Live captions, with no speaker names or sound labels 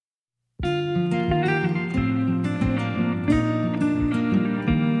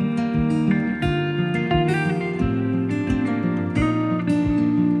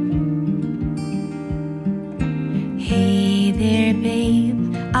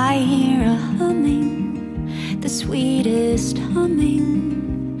I hear a humming, the sweetest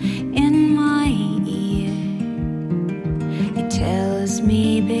humming in my ear. It tells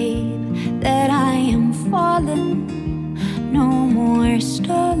me, babe, that I am falling, no more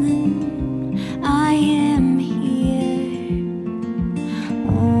stalling, I am here.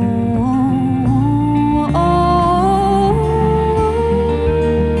 Oh, oh,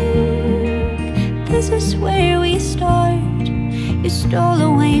 oh. This is where we start. You stole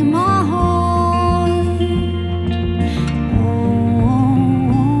away my heart. Oh,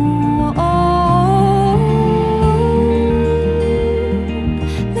 oh, oh.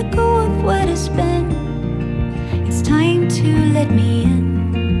 Let go of what has been. It's time to let me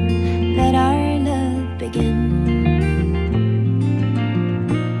in. Let our love begin.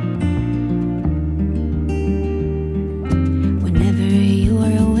 Whenever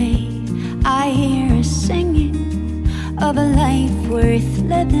you're away, I hear a singing of a life worth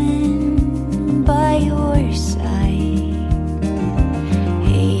living by your side.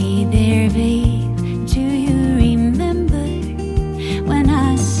 Hey there, babe, do you remember when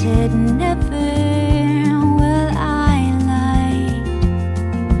I said never? Well, I lied.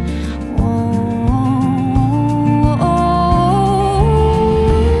 Oh, oh,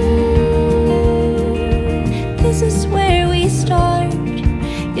 oh. This is where we start.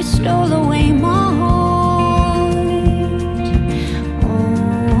 You stole away my heart.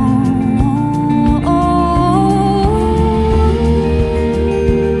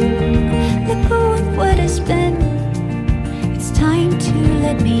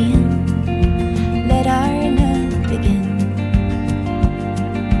 Let me in, let our love begin.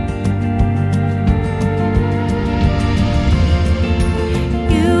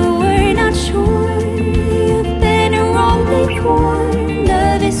 You were not sure, you've been wrong before.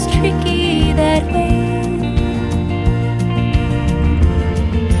 Love is tricky that way.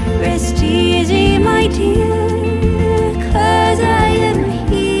 Rest easy, my dear.